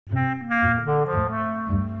Welcome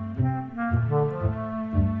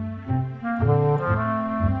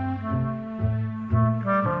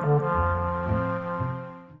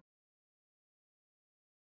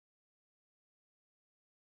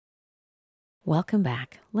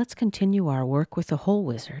back. Let's continue our work with the hole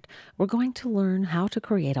wizard. We're going to learn how to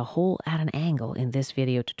create a hole at an angle in this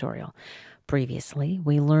video tutorial. Previously,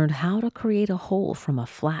 we learned how to create a hole from a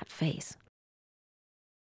flat face.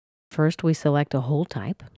 First, we select a hole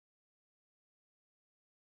type.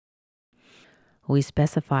 We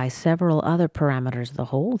specify several other parameters of the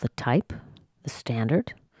hole: the type, the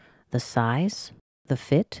standard, the size, the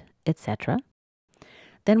fit, etc.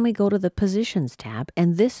 Then we go to the Positions tab,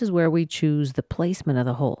 and this is where we choose the placement of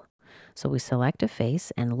the hole. So we select a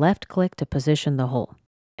face and left-click to position the hole.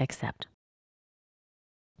 Accept.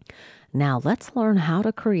 Now let's learn how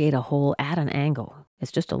to create a hole at an angle.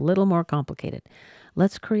 It's just a little more complicated.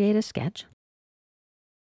 Let's create a sketch.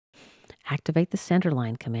 Activate the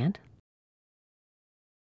Centerline command.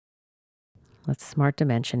 Let's Smart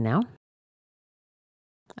Dimension now.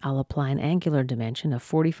 I'll apply an angular dimension of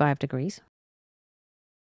 45 degrees.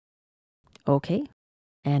 OK,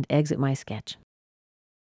 and exit my sketch.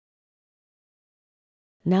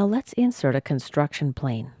 Now let's insert a construction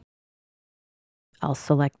plane. I'll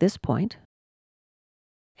select this point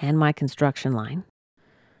and my construction line.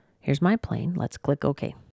 Here's my plane. Let's click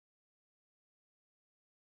OK.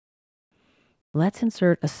 Let's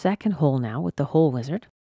insert a second hole now with the hole wizard.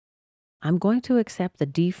 I'm going to accept the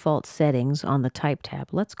default settings on the Type tab.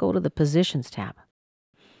 Let's go to the Positions tab,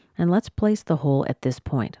 and let's place the hole at this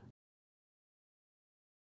point.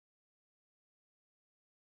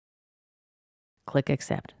 Click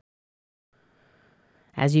Accept.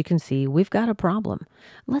 As you can see, we've got a problem.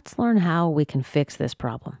 Let's learn how we can fix this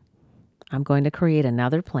problem. I'm going to create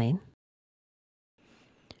another plane.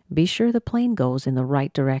 Be sure the plane goes in the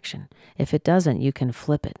right direction. If it doesn't, you can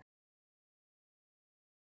flip it.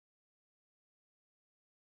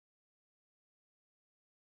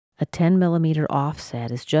 A 10mm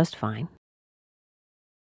offset is just fine.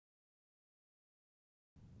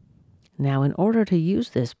 Now, in order to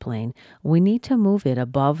use this plane, we need to move it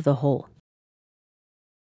above the hole.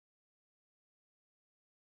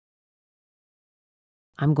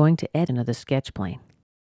 I'm going to edit into the sketch plane.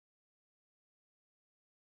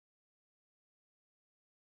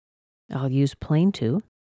 I'll use plane 2.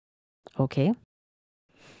 OK.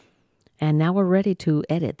 And now we're ready to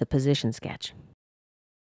edit the position sketch.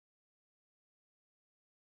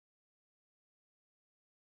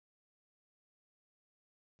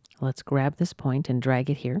 Let's grab this point and drag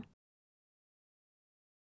it here.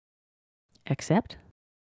 Accept.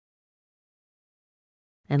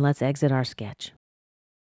 And let's exit our sketch.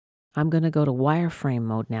 I'm going to go to wireframe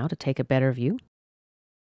mode now to take a better view.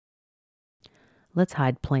 Let's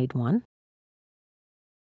hide plane 1.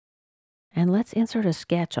 And let's insert a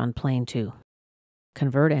sketch on plane 2.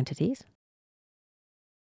 Convert entities.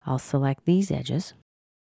 I'll select these edges.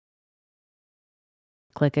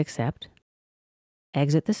 Click Accept.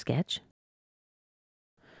 Exit the sketch.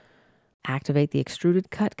 Activate the Extruded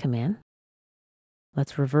Cut command.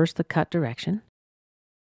 Let's reverse the cut direction.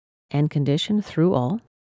 End condition through all.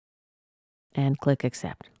 And click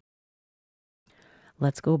Accept.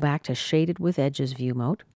 Let's go back to Shaded with Edges view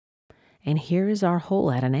mode. And here is our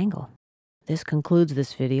hole at an angle. This concludes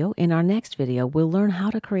this video. In our next video, we'll learn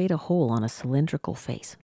how to create a hole on a cylindrical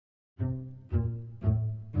face.